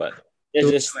refers to, but let's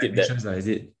Too, just too skip that. ambitious, is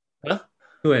it? Huh?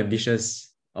 Too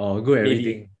ambitious or good at Maybe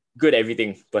everything. good at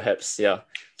everything, perhaps. Yeah.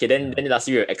 Okay, then Yeah. then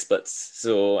lastly we have experts.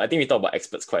 So I think we talked about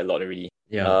experts quite a lot already.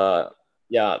 Yeah. Uh,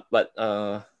 yeah, but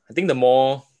I think the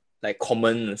more like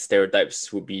common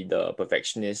stereotypes would be the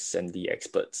perfectionists and the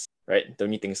experts, right?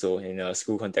 Don't you think so in a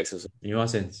school context also? In what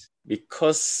sense?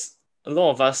 Because a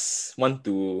lot of us want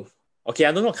to okay,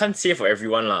 I don't know, can't say for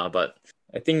everyone lah, but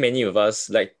I think many of us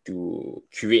like to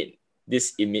create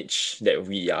this image that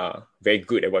we are very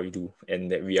good at what we do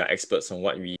and that we are experts on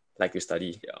what we like to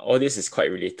study. All this is quite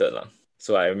related lah.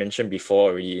 So I mentioned before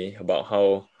already about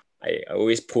how I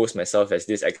always post myself as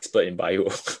this expert in bio.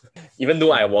 Even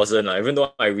though I wasn't, even though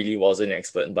I really wasn't an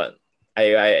expert, but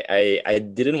I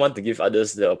didn't want to give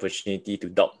others the opportunity to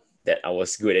doubt that I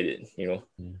was good at it. Mm.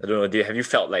 I don't know. Have you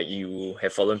felt like you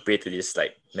have fallen prey to this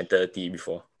like mentality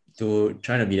before? To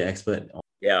trying to be the expert.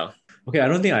 Yeah. Okay, I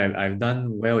don't think I've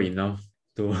done well enough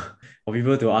to for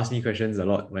people to ask me questions a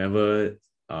lot whenever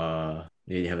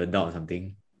they have a doubt or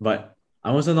something. But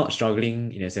I'm also not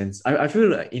struggling in a sense. I feel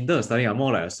like in terms of studying, I'm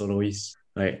more like a soloist.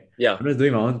 Like Yeah. I'm just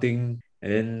doing my own thing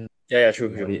and then Yeah. Yeah. True.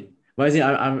 that's about True. it. But I see,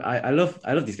 I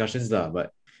love discussions lah.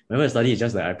 But whenever I study, it's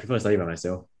just like I prefer to study by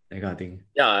myself. That kind of thing.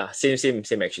 Yeah. Same.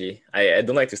 Actually, I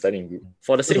don't like to study in group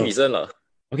for the Because same of reason lah.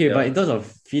 okay, but Yeah. in terms of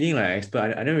feeling like an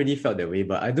expert, I never really felt that way.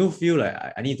 But I do feel like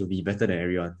I need to be better than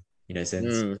everyone in that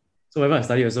sense. Mm. So whenever I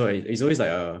study also, it's always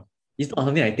like it's not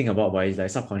something I think about, but it's like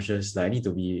subconscious. Like I need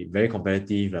to be very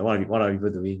competitive. Like what are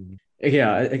people doing? Okay,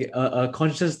 okay, a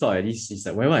conscious thought at least is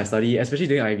that whenever I study, especially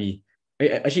during IB,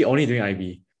 actually only during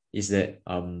IB, is that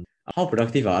how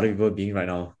productive are other people being right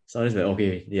now? So I just like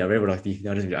okay, they are very productive.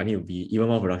 Then I need to be even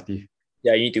more productive.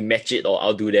 Yeah. You need to match it or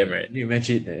outdo them, right? I need to match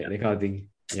it, Yeah. that kind of thing.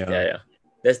 Yeah. Yeah. Yeah.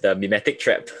 That's the mimetic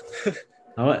trap.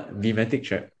 How what? Mimetic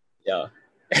trap. Yeah.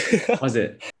 What's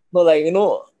that? No, like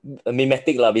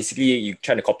mimetic lah. Basically, you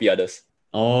trying to copy others.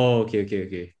 Oh, okay, okay,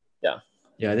 okay. Yeah,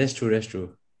 Yeah, that's true, that's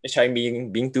true. just trying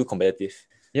being too competitive.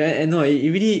 Yeah, and no, it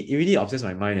really obsessed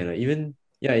my mind. And like even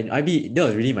yeah, in IB, that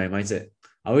was really my mindset.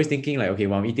 I always thinking like, okay,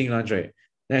 while I'm eating lunch, right?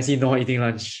 Then I see no one eating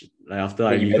lunch like after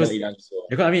Then you IB better not because eat lunch. So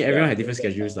because I mean yeah, everyone had different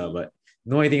schedules lah, but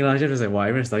no one eating lunch. I'm just like, wow,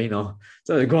 everyone's studying now.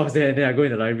 So I go upstairs and then I go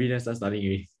in the library and start studying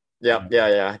already. yeah, yeah,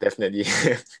 yeah, definitely.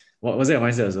 What was that your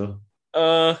mindset as well?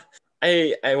 uh,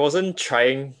 I wasn't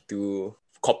trying to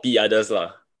copy others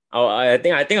lah. I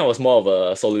think I was more of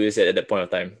a soloist at that point of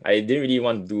time. I didn't really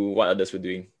want to do what others were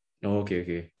doing. Oh, okay,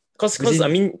 okay. As Cause I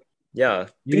in mean, yeah,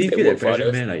 you things didn't that feel that work for pressure,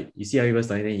 others. man. Like you see how people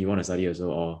study, then you want to study also.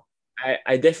 Or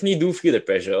I definitely do feel the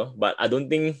pressure, but I don't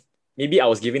think maybe I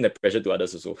was giving the pressure to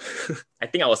others also. I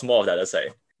think I was more of the other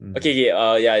side. Okay, mm,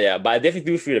 okay, yeah, yeah, but I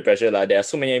definitely do feel the pressure lah. There are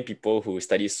so many people who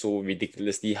study so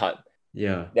ridiculously hard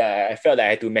yeah. that I felt that I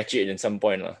had to match it at some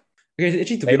point lah. Okay,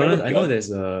 actually, to Like be honest, remember I know Dion? there's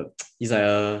it's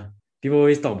like people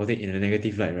always talk about it in a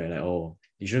negative light, right? Like, oh,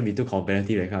 you shouldn't be too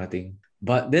competitive, that kind of thing.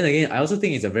 But then again, I also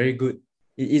think it's a very good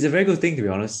thing to be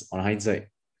honest, on hindsight.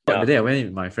 But the Yeah, day I went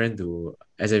with my friend to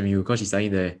SMU because she's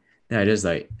studying there, then I just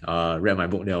like read my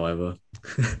book there or whatever.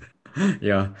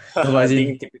 Yeah. No, but as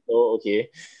being in typical.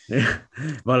 Okay. yeah.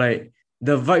 But like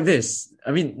the vibe there is,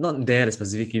 I mean, not there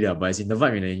specifically, but as in the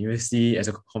vibe in the university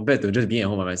as compared to just being at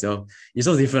home by myself, it's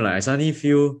so different. Like I suddenly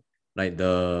feel like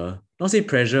not say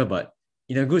pressure, but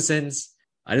in a good sense,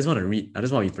 I just want to read. I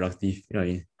just want to be productive. You know what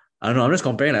I mean? I don't know. I'm just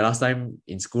comparing like last time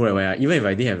in school, right, where even if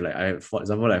I didn't have for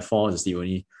example, like 4 hours of sleep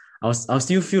only, I'll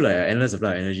still feel like an endless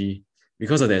supply of energy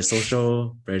because of that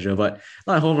social pressure. But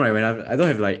not at home, right? When I don't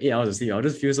have like 8 hours of sleep, I'll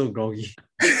just feel so groggy.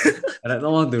 And I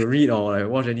don't want to read or like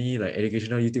watch any like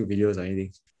educational YouTube videos or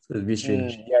anything. So it's a bit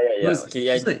strange. Yeah, yeah, But yeah. Okay,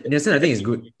 yeah, so in a sense, I I think it's definitely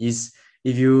good. agree. Is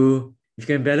if you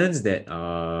can balance that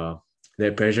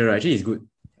pressure, right, actually it's good.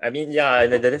 I mean, yeah,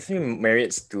 there definitely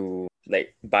merits to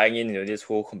like buying into this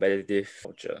whole competitive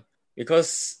culture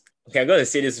because okay, I'm gonna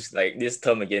say this like this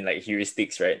term again, like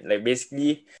heuristics, right? Like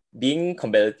basically being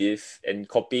competitive and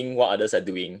copying what others are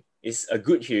doing is a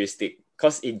good heuristic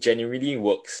because it genuinely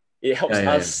works. It Yeah, helps yeah,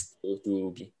 yeah. us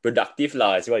to be productive,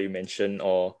 lah, as what you mentioned,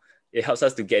 or it helps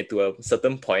us to get to a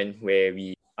certain point where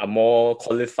we are more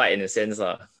qualified in a sense,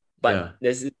 lah. But Yeah.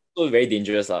 there's also very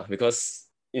dangerous, lah, because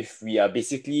if we are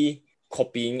basically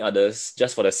copying others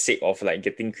just for the sake of like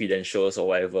getting credentials or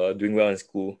whatever, doing well in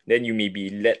school, then you may be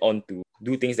led on to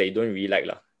do things that you don't really like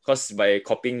lah. Because by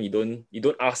copying, you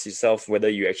don't ask yourself whether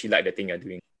you actually like the thing you're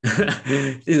doing.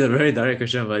 This is a very direct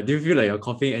question, but do you feel like you're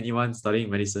copying anyone studying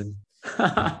medicine?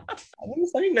 I mean,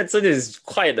 studying medicine is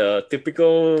quite a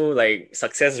typical like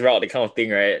success route, the kind of thing,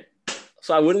 right?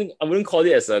 So I wouldn't call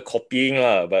it as a copying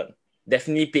lah, but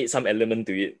definitely paid some element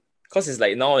to it. Cause it's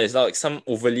like now it's not like some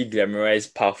overly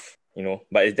glamorized path,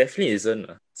 but it definitely isn't.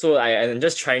 So I'm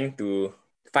just trying to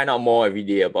find out more every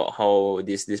day about how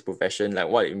this profession, like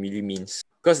what it really means.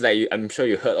 Because like I'm sure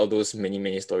you heard all those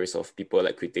many stories of people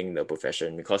like quitting the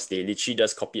profession because they literally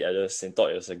just copied others and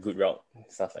thought it was a good route,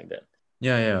 stuff like that.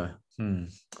 Yeah, yeah.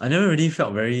 I never really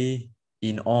felt very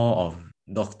in awe of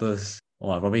doctors.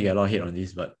 Oh, I probably get a lot of hate on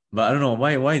this, but I don't know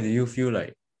why do you feel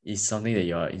like it's something that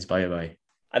you are inspired by?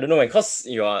 I don't know, man, because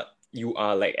you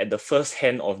are like at the first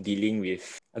hand of dealing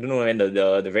with I don't know, man,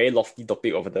 the very lofty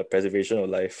topic of the preservation of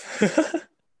life.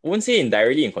 I won't say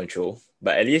indirectly in control,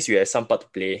 but at least you have some part to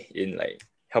play in like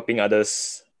helping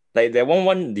others. Like that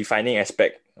one defining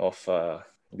aspect of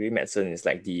doing medicine is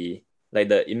like the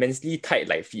immensely tight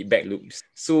like feedback loops.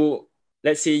 So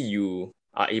let's say you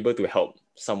are able to help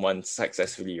someone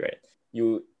successfully, right?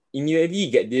 You immediately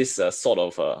get this sort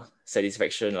of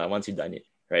satisfaction once you've done it,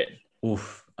 right?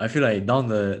 Oof, I feel like down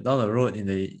the road in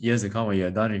the years to come when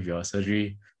you're done with your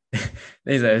surgery, then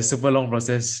it's like a super long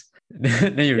process.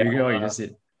 Then you Yeah. regret what you just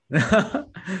said.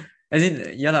 As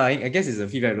in, yeah, lah, I guess it's a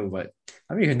feedback loop, but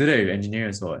I mean you can do that with engineering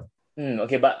as well.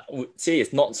 Okay, but I would say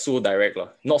it's not so direct, lah,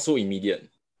 not so immediate.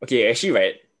 Okay, actually,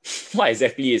 right, what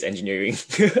exactly is engineering?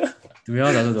 To be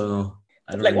honest, I also don't know.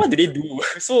 I don't Like, really what do they do?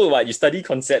 So, what, you study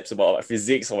concepts about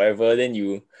physics or whatever, then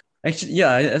you. actually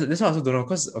yeah, that's why I also don't know.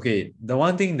 Cause okay, the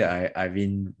one thing that I've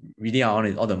been reading out on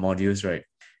is all the modules, right?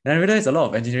 And I realize a lot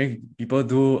of engineering people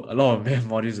do a lot of math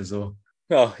modules also.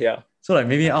 Oh, yeah. So like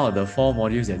maybe out of the 4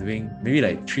 modules they're doing, maybe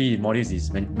like 3 modules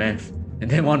is math, and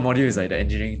then one module is like the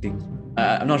engineering thing.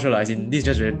 I'm not sure, like, as in this is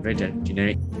just very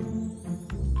generic.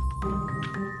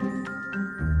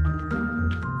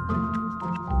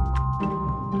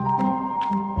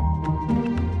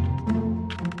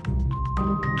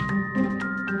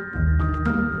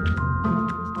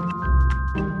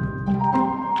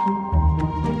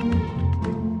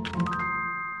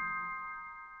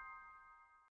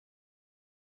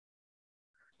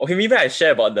 Okay, maybe I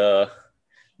share about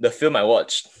the film I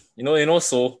watched.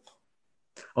 So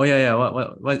Oh yeah, yeah.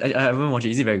 I haven't watched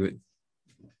it. Is it very good?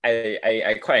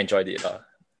 I quite enjoyed it.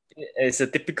 It's a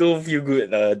typical feel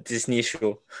good Disney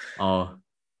show. Oh,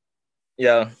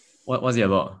 Yeah, what's it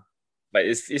about? but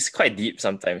it's quite deep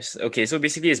sometimes. Okay, so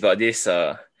basically it's about this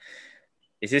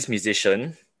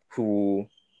musician who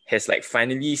has like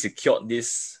finally secured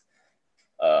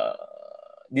uh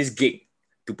this gig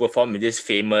to perform with this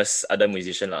famous other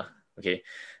musician lah. Okay,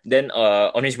 then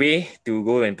on his way to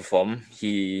go and perform,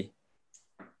 he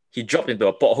dropped into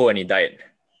a pothole and he died.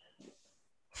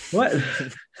 What?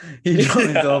 He dropped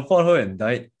into Yeah. a pothole and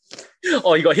died.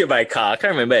 Or he got hit by a car. I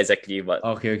can't remember exactly, but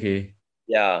Okay, okay.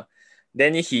 yeah.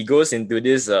 Then he goes into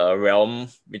this realm,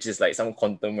 which is like some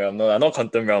quantum realm. No, not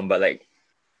quantum realm, but like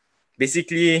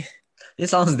basically, It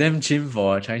sounds damn chim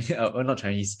for Chinese. Not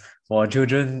Chinese, for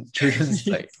children's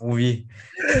like movie.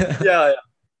 yeah,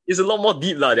 it's a lot more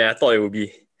deep lah than I thought it would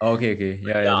be. Okay, okay.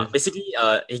 Yeah, yeah. Yeah, Just basically,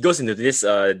 he goes into this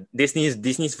Disney's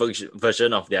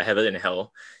version of their heaven and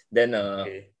hell. Then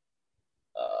okay.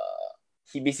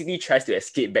 he basically tries to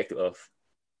escape back to Earth.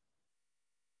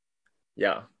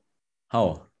 Yeah,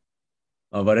 How?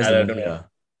 Oh, but that's I the don't movie know. lah.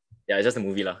 Yeah, it's just a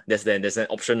movie lah. There's an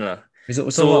option lah. So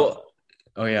what? So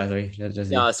Oh yeah, sorry. Just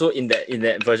say. yeah, so in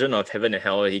that version of heaven and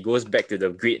hell, he goes back to the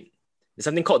great. There's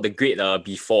something called the great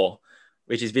before,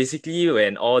 which is basically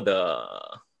when all the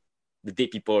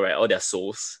dead people, right, all their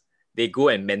souls, they go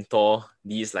and mentor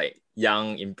these like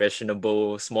young,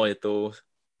 impressionable, small little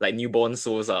like newborn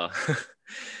souls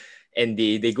and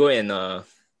they go and I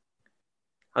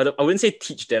wouldn't say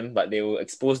teach them, but they will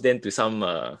expose them to some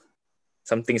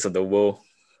things of the world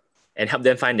and help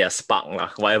them find their spark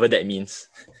lah, whatever that means.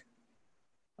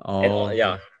 And Oh,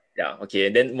 yeah, okay. yeah, okay.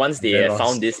 And then once I'm they very have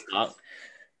found lost. this spark,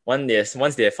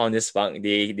 once they have found this spark,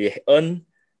 they earn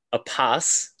a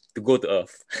pass to go to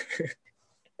Earth.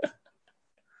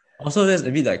 Also, there's a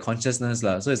bit like consciousness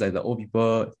lah. So it's like the old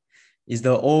people. Is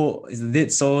the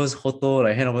dead souls photo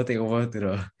like hand over take over to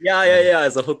the Yeah, yeah, yeah.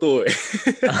 It's a photo.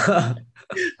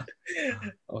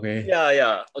 okay. Yeah,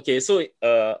 yeah. Okay, so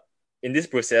in this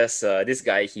process, this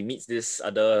guy he meets this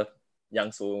other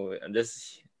young soul, and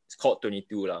this it's called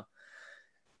 22 lah.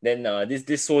 Then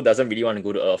this soul doesn't really want to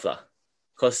go to Earth lah,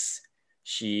 cause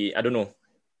she I don't know,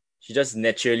 she just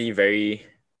naturally very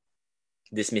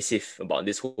dismissive about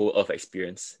this whole Earth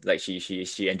experience. Like she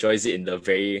enjoys it in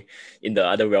the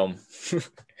other realm.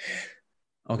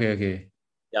 Okay, okay.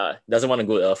 Yeah, doesn't want to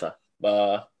go to Earth lah.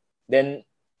 But then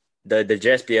the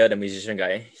jazz player, the musician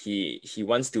guy, he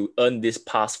wants to earn this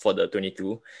pass for the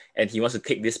 22, and he wants to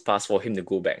take this pass for him to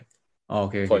go back Oh,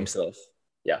 okay, for okay. himself.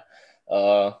 Yeah.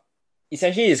 Uh,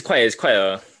 Essentially, it's quite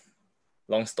a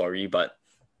long story, but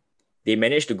they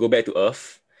managed to go back to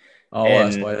Earth, Oh, what a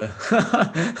and spoiler.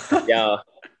 yeah,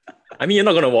 I mean you're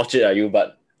not gonna watch it, are you?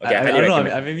 But okay, I I highly don't know.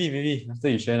 recommend. Maybe after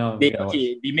you share now, They maybe I watch.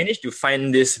 okay, they managed to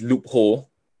find this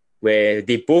loophole where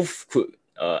they both could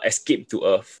escape to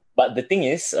Earth. But the thing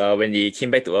is, when they came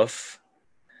back to Earth,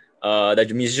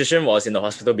 the musician was in the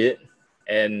hospital bed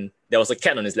and there was a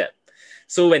cat on his lap.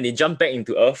 So when they jumped back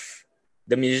into Earth,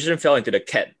 the musician fell into the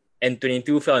cat and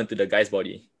 22 fell into the guy's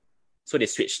body. So they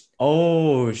switched.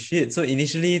 Oh shit! So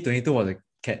initially 22 was a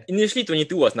cat. Initially,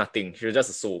 22 was nothing. She was just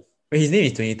a soul. Wait, his name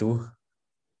is 22.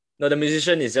 No, the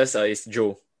musician is just is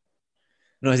Joe.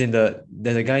 No, as in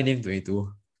there's a guy named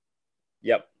 22.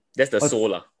 Yep, that's the What soul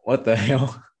lah. what the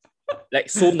hell? Like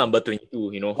soul number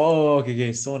 22, you know? Oh, okay,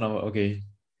 okay. So number okay.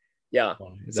 Yeah.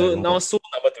 Oh, it's like So now wow. soul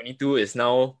number 22 is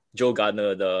now Joe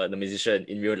Gardner, the musician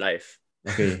in real life.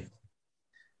 Okay.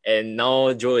 And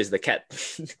now Joe is the cat.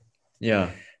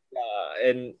 Yeah.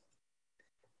 And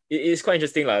it's quite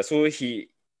interesting lah. So he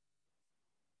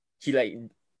like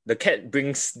the cat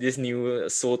brings this new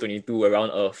Soul 22 around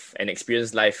Earth and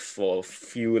experience life for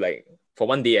few like for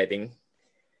one day I think.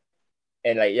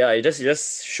 And like yeah, it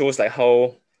just shows like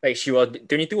how like she was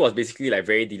 22 was basically like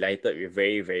very delighted with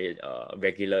very very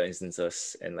regular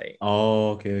instances, and like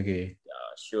Oh, okay, okay.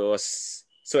 she was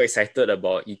so excited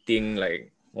about eating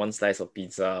like one slice of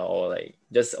pizza, or like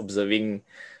just observing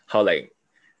how like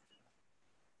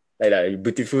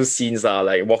beautiful scenes are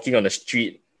like walking on the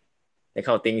street, that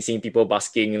kind of thing, seeing people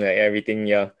basking, like everything.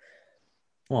 Yeah,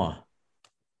 Wow.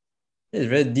 It's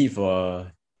very deep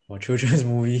for a children's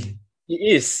movie. it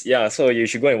is. Yeah, so you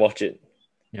should go and watch it.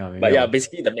 Yeah, maybe But yeah, I'll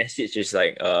basically the message is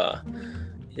like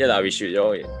yeah lah, we should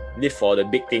live for the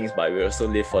big things, but we also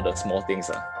live for the small things.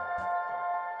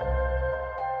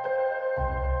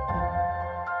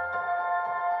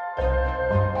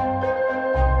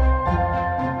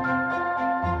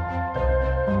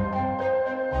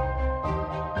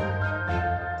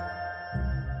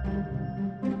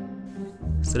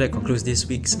 So that concludes this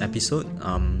week's episode.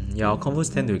 Our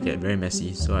convos tend to get very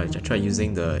messy, so I tried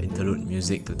using the interlude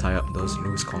music to tie up those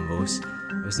loose convos.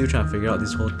 We're still trying to figure out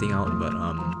this whole thing out, but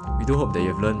we do hope that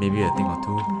you've learned maybe a thing or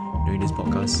two during this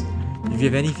podcast. If you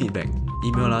have any feedback,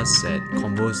 email us at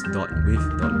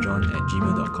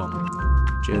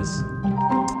convos.with.john@gmail.com. Cheers!